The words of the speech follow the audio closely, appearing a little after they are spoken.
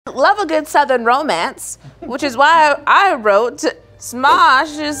Love a good Southern romance, which is why I wrote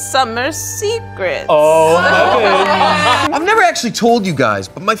Smosh's Summer Secrets. Oh, heaven. I've never actually told you guys,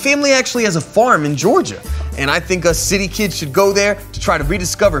 but my family actually has a farm in Georgia. And I think us city kids should go there to try to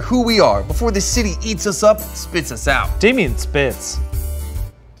rediscover who we are before the city eats us up and spits us out. Damien spits.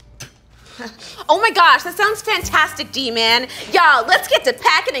 Oh my gosh, that sounds fantastic, D-Man. Y'all, let's get to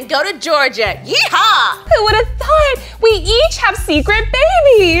packing and go to Georgia. Yeehaw! Who would have thought? We each have secret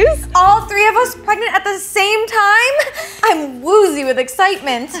babies. All three of us pregnant at the same time? I'm woozy with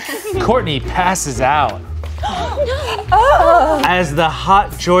excitement. Courtney passes out. As the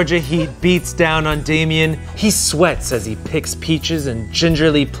hot Georgia heat beats down on Damien, he sweats as he picks peaches and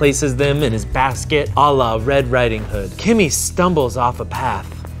gingerly places them in his basket, a la Red Riding Hood. Kimmy stumbles off a path.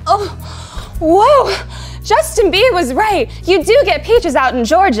 Oh. Whoa, Justin B was right. You do get peaches out in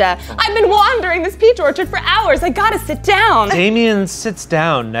Georgia. I've been wandering this peach orchard for hours. I gotta sit down. Damien sits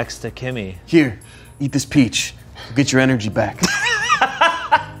down next to Kimmy. Here, eat this peach. You'll get your energy back.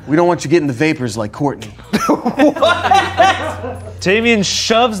 We don't want you getting the vapors like Courtney. Damien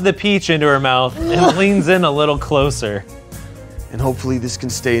shoves the peach into her mouth and leans in a little closer. And hopefully this can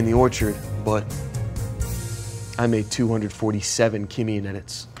stay in the orchard, but I made 247 Kimmy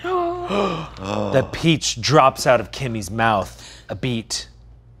edits. The peach drops out of Kimmy's mouth, a beat.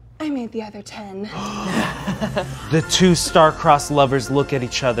 I made the other 10. The two star-crossed lovers look at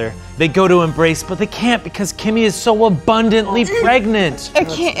each other. They go to embrace, but they can't because Kimmy is so abundantly pregnant. I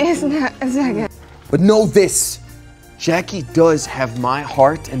can't, it's not good. But know this, Jackie does have my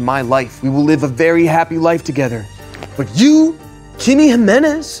heart and my life. We will live a very happy life together. But you, Kimmy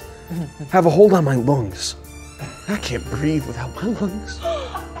Jimenez, have a hold on my lungs. I can't breathe without my lungs.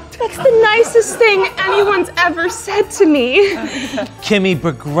 That's the nicest thing anyone's ever said to me. Kimmy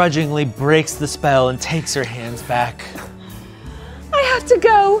begrudgingly breaks the spell and takes her hands back. I have to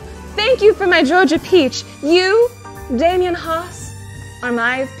go. Thank you for my Georgia peach. You, Damien Haas, are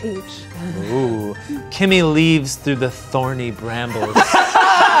my peach. Ooh. Kimmy leaves through the thorny brambles.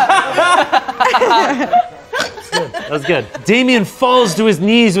 That was good. Damien falls to his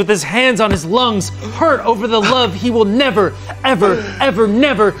knees with his hands on his lungs, hurt over the love he will never, ever, ever,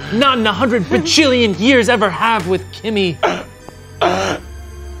 never, not in 100 bajillion years ever have with Kimmy.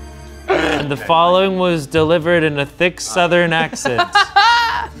 And the following was delivered in a thick Southern accent.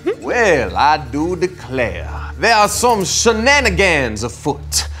 Well, I do declare, there are some shenanigans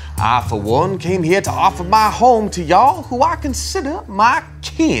afoot. I, for one, came here to offer my home to y'all who I consider my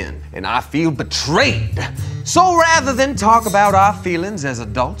kin, and I feel betrayed. So rather than talk about our feelings as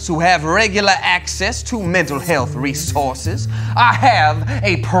adults who have regular access to mental health resources, I have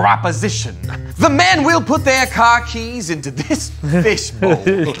a proposition. The men will put their car keys into this fishbowl.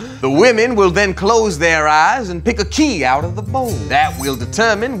 The women will then close their eyes and pick a key out of the bowl. That will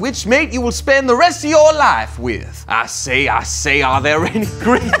determine which mate you will spend the rest of your life with. I say, are there any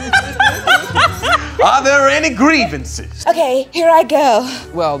grievances? Are there any grievances? Okay, here I go.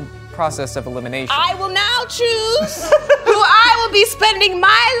 Well, process of elimination. I will now choose who I will be spending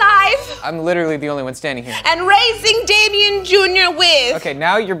my life I'm literally the only one standing here. and raising Damien Jr. with. Okay,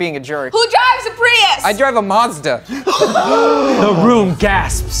 now you're being a jerk. Who drives a Prius? I drive a Mazda. The room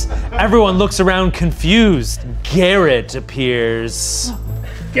gasps. Everyone looks around confused. Garrett appears.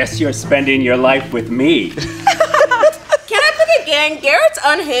 Guess you're spending your life with me. Can I pick again? Garrett's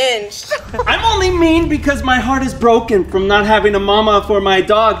unhinged. I'm only mean because my heart is broken from not having a mama for my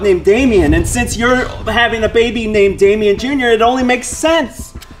dog named Damien, and since you're having a baby named Damien Jr., it only makes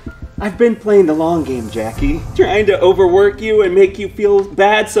sense. I've been playing the long game, Jackie, trying to overwork you and make you feel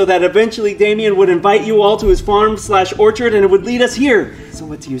bad so that eventually Damien would invite you all to his farm/orchard and it would lead us here. So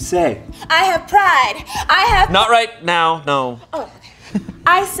what do you say? I have pride. I have... Not right now, no. Oh.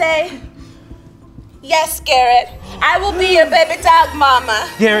 I say... Yes, Garrett. I will be your baby dog mama.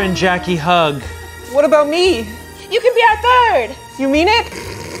 Garrett and Jackie hug. What about me? You can be our third. You mean it?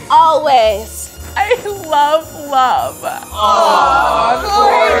 Always. I love love. Aw,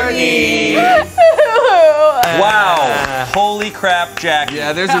 Courtney. Wow. Holy crap, Jackie.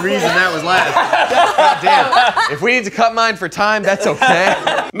 Yeah, there's a reason that was last. God damn. If we need to cut mine for time, that's okay.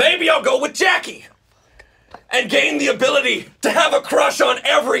 Maybe I'll go with Jackie and gain the ability to have a crush on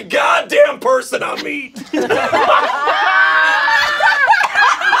every goddamn person I meet.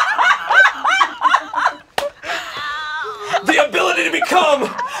 The ability to become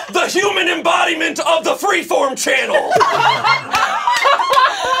the human embodiment of the freeform channel.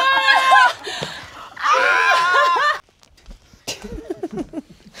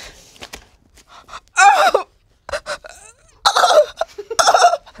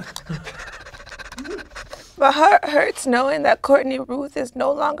 My heart hurts hurts knowing that Courtney Ruth is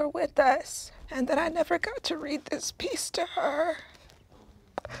no longer with us and that I never got to read this piece to her.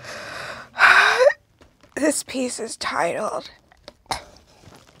 This piece is titled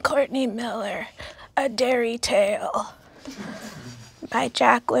Courtney Miller, A Dairy Tale by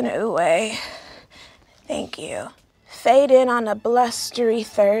Jackie Uweh. Thank you. Fade in on a blustery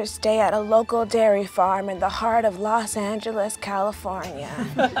Thursday at a local dairy farm in the heart of Los Angeles, California.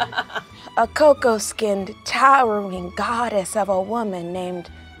 A cocoa-skinned, towering goddess of a woman named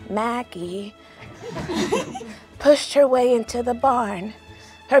Maggie pushed her way into the barn.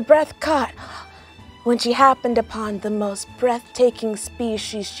 Her breath caught when she happened upon the most breathtaking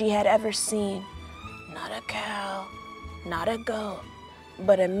species she had ever seen. Not a cow, not a goat,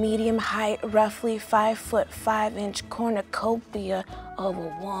 but a medium-height, roughly 5 5 inch cornucopia of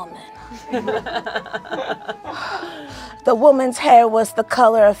a woman. The woman's hair was the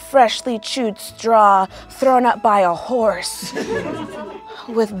color of freshly chewed straw thrown up by a horse,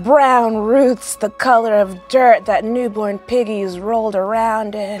 with brown roots the color of dirt that newborn piggies rolled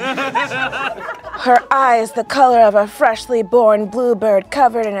around in. Her eyes the color of a freshly born bluebird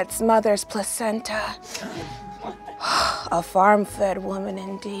covered in its mother's placenta. A farm-fed woman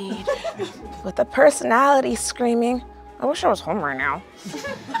indeed, with a personality screaming, I wish I was home right now.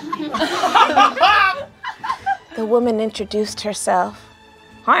 The woman introduced herself.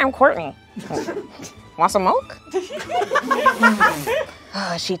 Hi, I'm Courtney. Want some milk?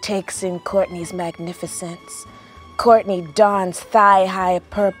 She takes in Courtney's magnificence. Courtney dons thigh-high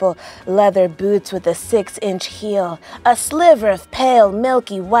purple leather boots with a 6-inch heel. A sliver of pale,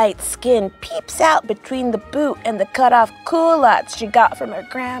 milky white skin peeps out between the boot and the cut-off culottes she got from her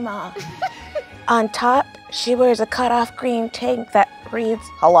grandma. On top, she wears a cut-off green tank that reads,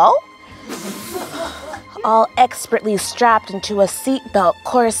 hello? All expertly strapped into a seatbelt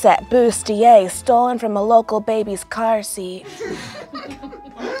corset bustier stolen from a local baby's car seat.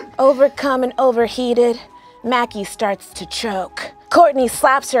 Overcome and overheated, Mackie starts to choke. Courtney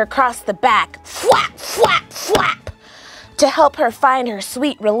slaps her across the back, flap, flap, flap, to help her find her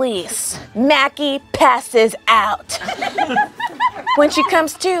sweet release. Mackie passes out. When she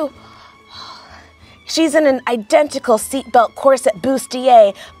comes to, she's in an identical seatbelt corset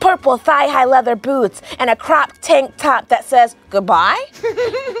bustier, purple thigh-high leather boots, and a cropped tank top that says, goodbye?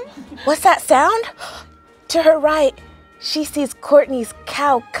 What's that sound? To her right, she sees Courtney's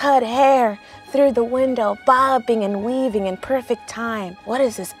cow-cut hair through the window, bobbing and weaving in perfect time. What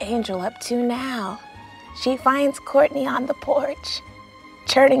is this angel up to now? She finds Courtney on the porch,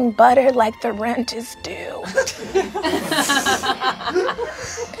 churning butter like the rent is due.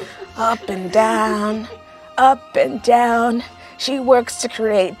 Up and down, she works to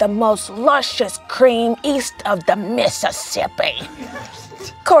create the most luscious cream east of the Mississippi.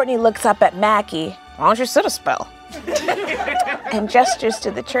 Courtney looks up at Mackie. Why don't you sit a spell? And gestures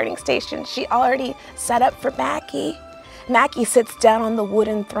to the churning station she already set up for Mackie. Mackie sits down on the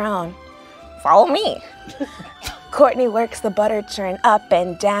wooden throne. Follow me. Courtney works the butter churn up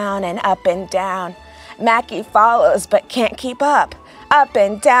and down and up and down. Mackie follows but can't keep up. Up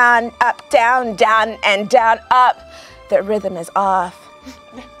and down, down and down, up. The rhythm is off.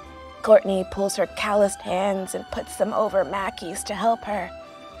 Courtney pulls her calloused hands and puts them over Mackie's to help her.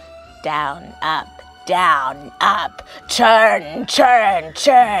 Down, up, churn, churn,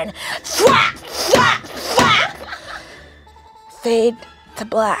 churn. Flap, flap, flap. Fade to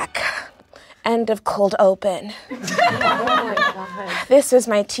black. End of cold open. Oh my God. This was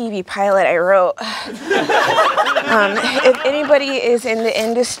my TV pilot I wrote. If anybody is in the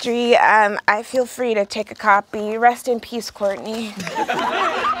industry, I feel free to take a copy. Rest in peace, Courtney.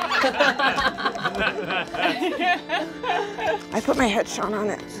 I put my headshot on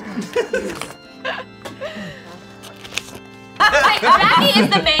it. Jackie is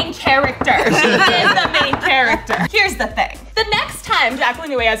the main character. She is the main character. Here's the thing. The next time Jackie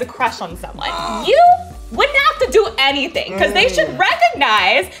Uweh has a crush on someone, you wouldn't have to do anything, because they should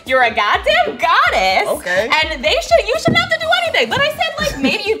recognize you're a goddamn goddess. Okay. And you shouldn't have to do anything. But I said, like,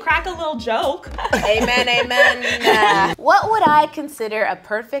 maybe you'd crack a little joke. Amen, amen. What would I consider a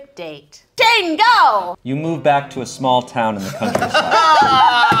perfect date? Shayne, go! You move back to a small town in the countryside,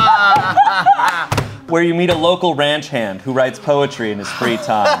 where you meet a local ranch hand who writes poetry in his free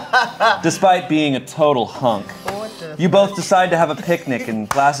time, despite being a total hunk. You both decide to have a picnic and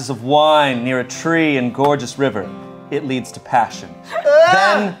glasses of wine near a tree and gorgeous river. It leads to passion.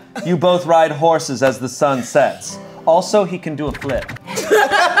 Then you both ride horses as the sun sets. Also, he can do a flip.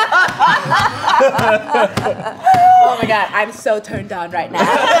 Oh my God, I'm so turned on right now.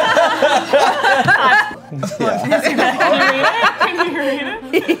 Shayne,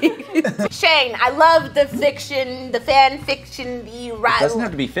 I love the fiction, the fan fiction you write. It doesn't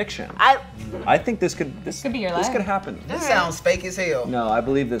have to be fiction. I think this could be your life. This could happen. This sounds fake as hell. No, I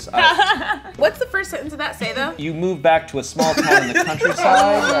believe this. What's the first sentence of that say though? You move back to a small town in the countryside.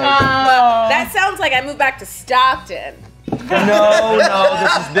 That sounds like I moved back to Stockton. No,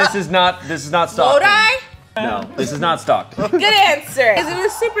 this is not Stockton. Would I? No, this is not Stockton. Good answer. Because it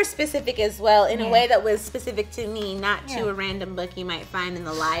was super specific as well, in a way that was specific to me, not to a random book you might find in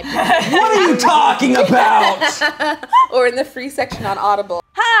the library. What are you talking about? Or in the free section on Audible.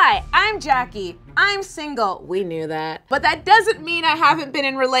 Hi, I'm Jackie. I'm single. We knew that. But that doesn't mean I haven't been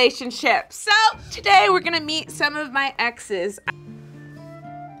in relationships. So today we're gonna meet some of my exes.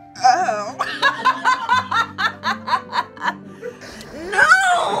 Oh. No!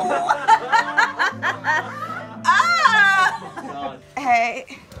 Hey.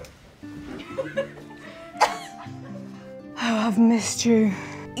 Oh, I've missed you.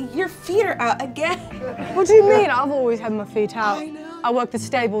 Your feet are out again. What do you mean? I've always had my feet out. I know. I work the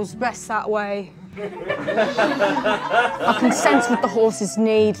stables best that way. I can sense what the horses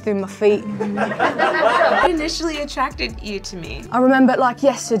need through my feet. What initially attracted you to me? I remember it like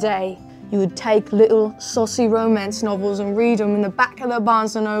yesterday. You would take little saucy romance novels and read them in the back of the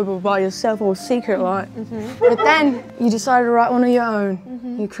Barnes & Noble by yourself, all secret like. But then you decided to write one of your own.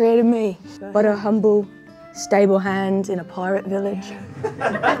 You created me, but a humble stable hand in a pirate village.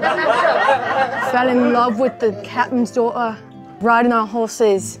 Fell in love with the captain's daughter, riding our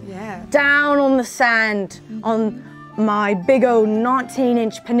horses down on the sand on my big old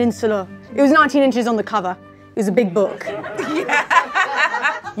 19-inch peninsula. It was 19 inches on the cover. It was a big book.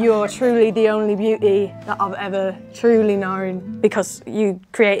 You're truly the only beauty that I've ever truly known because you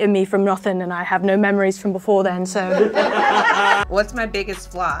created me from nothing and I have no memories from before then, so. What's my biggest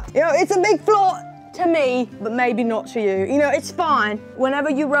flaw? You know, it's a big flaw to me, but maybe not to you. You know, it's fine. Whenever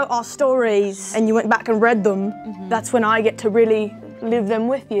you wrote our stories and you went back and read them, that's when I get to really live them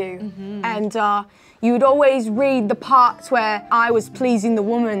with you. And you would always read the parts where I was pleasing the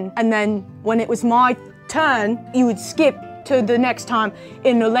woman, and then when it was my turn, you would skip to the next time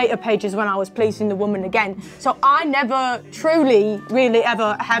in the later pages when I was pleasing the woman again. So I never truly, really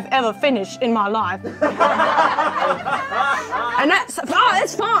have finished in my life. And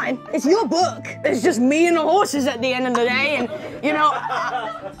that's fine. It's your book. It's just me and the horses at the end of the day. And you know,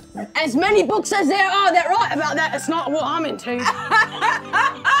 as many books as there are that write about that, it's not what I'm into.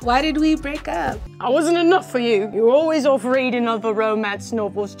 Why did we break up? I wasn't enough for you. You were always off reading other romance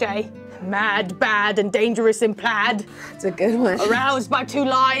novels, Jay. Mad, bad, and dangerous in plaid. It's a good one. Aroused by 2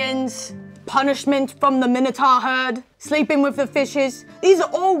 lions. Punishment from the Minotaur herd. Sleeping with the fishes. These are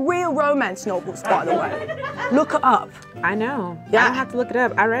all real romance novels, by the way. Look it up. I know. Yeah. I don't have to look it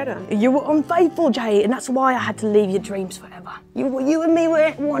up. I read them. You were unfaithful, Jay, and that's why I had to leave your dreams forever. You and me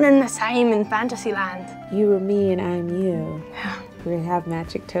were one and the same in Fantasyland. You were me and I'm you. Yeah. We have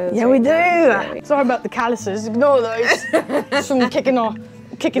magic toes. Yeah, we do. Sorry about the calluses. Ignore those. Just from kicking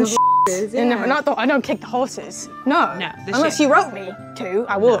shit. Yeah. And I don't kick the horses. No. Unless you wrote me to,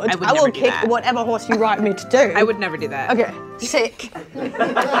 I would. No, I will kick whatever horse you write me to do. I would never do that. Okay. Sick.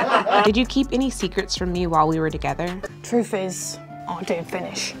 Did you keep any secrets from me while we were together? Truth is, I did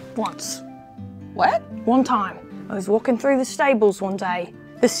finish once. What? One time. I was walking through the stables one day.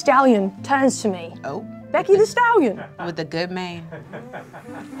 The stallion turns to me. Oh. Becky the stallion. With the good mane.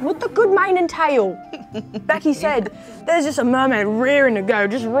 With the good mane and tail. Becky said, there's just a mermaid rearing to go,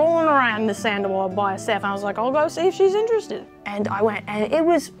 just rolling around in the sand by herself. And I was like, I'll go see if she's interested. And I went, and it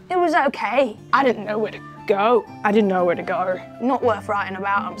was okay. I didn't know where to go. Not worth writing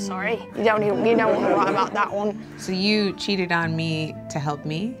about, I'm sorry. You don't want to write about that one. So you cheated on me to help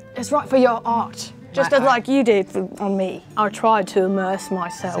me? It's right for your art. Just as like you did on me. I tried to immerse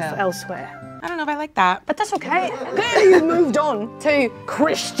myself elsewhere. I don't know if I like that. But that's okay. Clearly you moved on to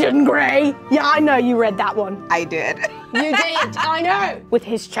Christian Grey. Yeah, I know you read that one. I did. You did, I know. With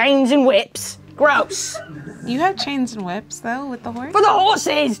his chains and whips. Gross. You have chains and whips, though, with the horse? For the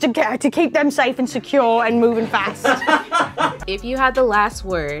horses, to keep them safe and secure and moving fast. If you had the last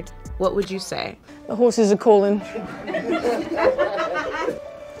word, what would you say? The horses are calling.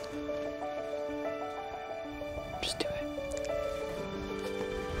 Just do it.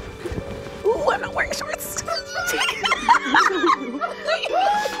 Ooh, I'm not wearing shorts.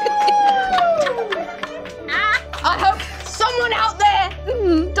 I hope someone out there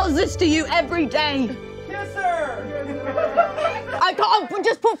does this to you every day. Kiss her! I can't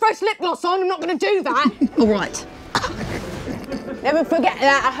just put fresh lip gloss on. I'm not going to do that. All right. Never forget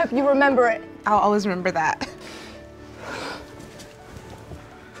that. I hope you remember it. I'll always remember that.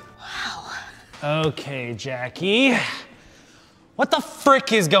 Wow. Okay, Jackie. What the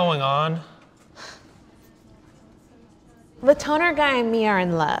frick is going on? The toner guy and me are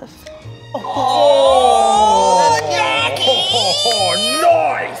in love. Oh, Jackie!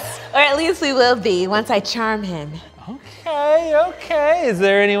 Nice! Or at least we will be once I charm him. Okay. Is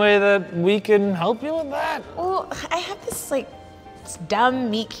there any way that we can help you with that? Well, I have this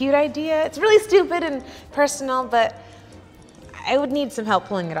dumb meet cute idea. It's really stupid and personal, but I would need some help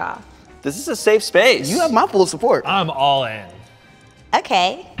pulling it off. This is a safe space. You have my full support. I'm all in.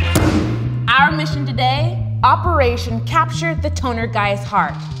 Okay. Our mission today, Operation Capture the Toner Guy's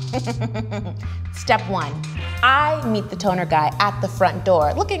Heart. Step 1, I meet the toner guy at the front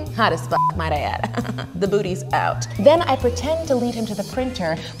door, looking hot as fuck, might I add. The booty's out. Then I pretend to lead him to the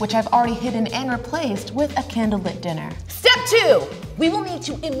printer, which I've already hidden and replaced with a candlelit dinner. Step 2, we will need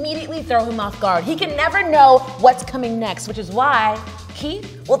to immediately throw him off guard. He can never know what's coming next, which is why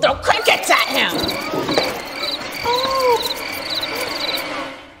Keith will throw crickets at him.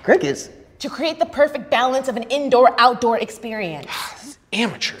 Crickets? To create the perfect balance of an indoor-outdoor experience.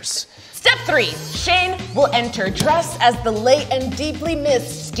 Amateurs. Step 3, Shayne will enter dressed as the late and deeply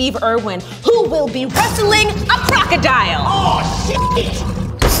missed Steve Irwin, who will be wrestling a crocodile. Oh, shit!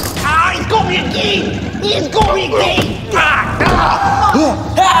 Ah, he's got me again! He's got me again!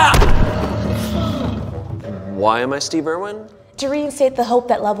 Why am I Steve Irwin? To reinstate the hope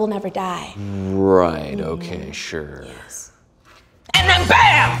that love will never die. Right, okay, sure. And then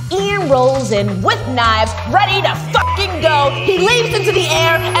BAM! Ian rolls in with knives, ready to fucking go. He leaps into the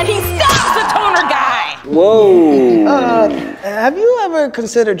air and he stabs the toner guy. Whoa. Have you ever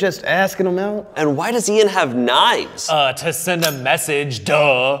considered just asking him out? And why does Ian have knives? To send a message,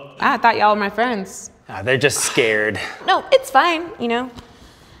 duh. I thought y'all were my friends. They're just scared. No, it's fine, you know.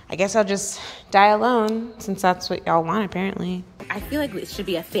 I guess I'll just die alone, since that's what y'all want, apparently. I feel like it should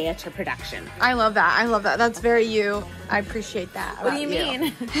be a theater production. I love that. That's very you. I appreciate that. What do you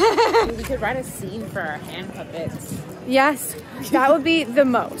mean? We could write a scene for our hand puppets. Yes, that would be the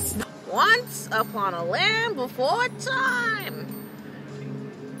most. Once upon a land before time.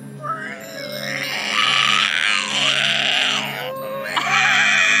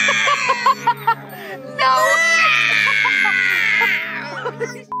 No!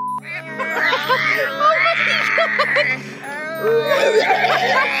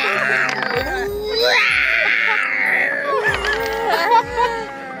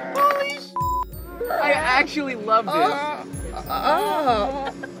 I actually love this.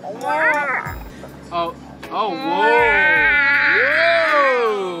 Oh, whoa.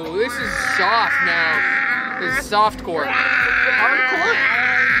 Whoa. This is soft now. This is softcore. Hardcore?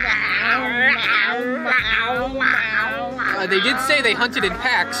 They did say they hunted in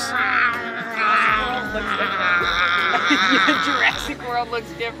packs. Jurassic World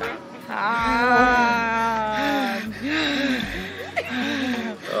looks different.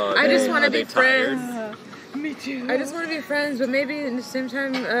 I just want to be friends. Me too. I just want to be friends, but maybe at the same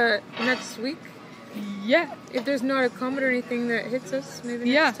time next week. Yeah. If there's not a comet or anything that hits us,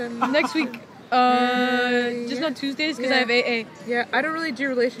 maybe next time. Next week. Just not Tuesdays because I have AA. Yeah, I don't really do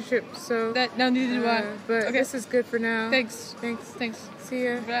relationships, so. Neither do I. But okay. This is good for now. Thanks. See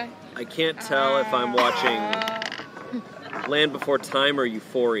ya. Bye. I can't tell if I'm watching Land Before Time or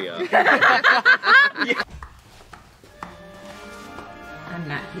Euphoria. I'm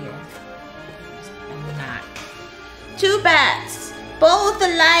not here. I'm not. Two bats, both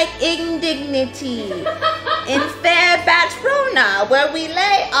alike in dignity, in fair Batrona, where we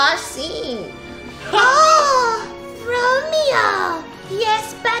lay our scene. Oh, Romeo.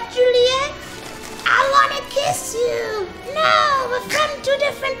 Yes, Bat Juliet? I want to kiss you. No, we're from two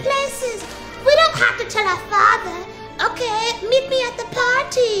different places. We don't have to tell our father. Okay, meet me at the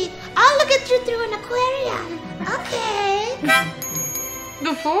party. I'll look at you through an aquarium. Okay.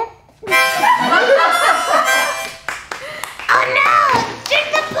 Before? Oh no! Drink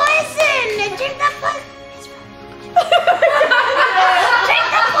the poison! Drink the poison! Drink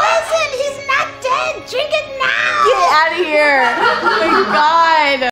the poison! He's not dead! Drink it now! Get out of here! Oh my god!